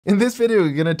In this video,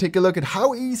 we're gonna take a look at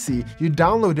how easy you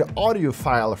download the audio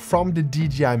file from the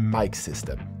DJI Mic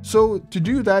system. So to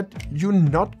do that, you're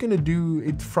not gonna do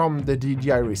it from the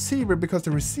DJI receiver because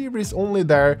the receiver is only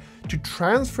there to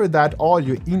transfer that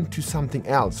audio into something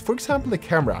else. For example, the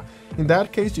camera. In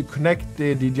that case, you connect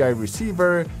the DJI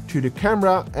receiver to the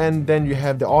camera and then you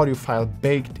have the audio file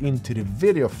baked into the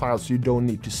video file, so you don't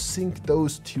need to sync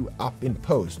those two up in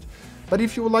post. But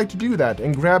if you would like to do that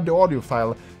and grab the audio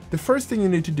file, the first thing you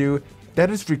need to do, that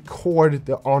is record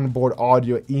the onboard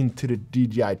audio into the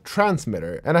DJI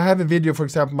transmitter. And I have a video, for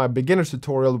example, my beginner's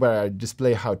tutorial where I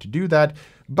display how to do that.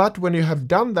 But when you have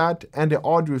done that and the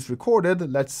audio is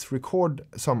recorded, let's record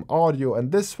some audio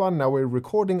and this one. Now we're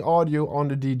recording audio on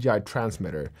the DJI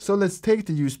transmitter. So let's take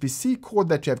the USB-C cord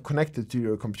that you have connected to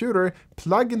your computer,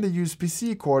 plug in the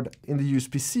USB-C cord in the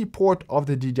USB-C port of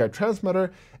the DJI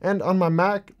transmitter, and on my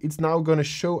Mac, it's now going to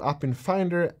show up in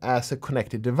Finder as a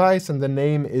connected device and the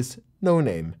name is no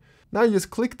name. Now you just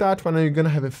click that one and you're going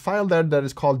to have a file there that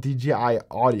is called DJI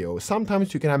Audio.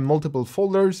 Sometimes you can have multiple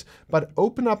folders, but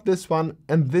open up this one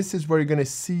and this is where you're going to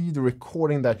see the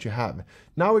recording that you have.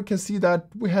 Now we can see that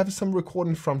we have some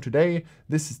recording from today.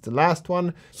 This is the last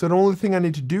one. So the only thing I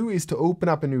need to do is to open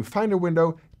up a new Finder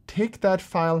window, take that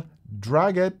file,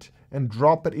 drag it, and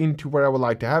drop it into where I would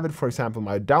like to have it, for example,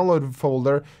 my downloaded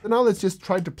folder. So now let's just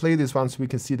try to play this one so we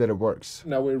can see that it works.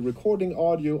 Now we're recording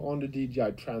audio on the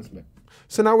DJI transmitter.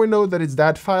 So now we know that it's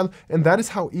that file, and that is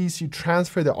how easy you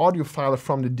transfer the audio file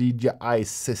from the DJI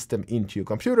system into your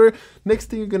computer. Next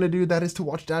thing you're gonna do, that is to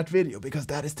watch that video, because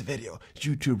that is the video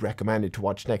YouTube recommended to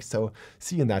watch next. So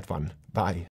see you in that one. Bye.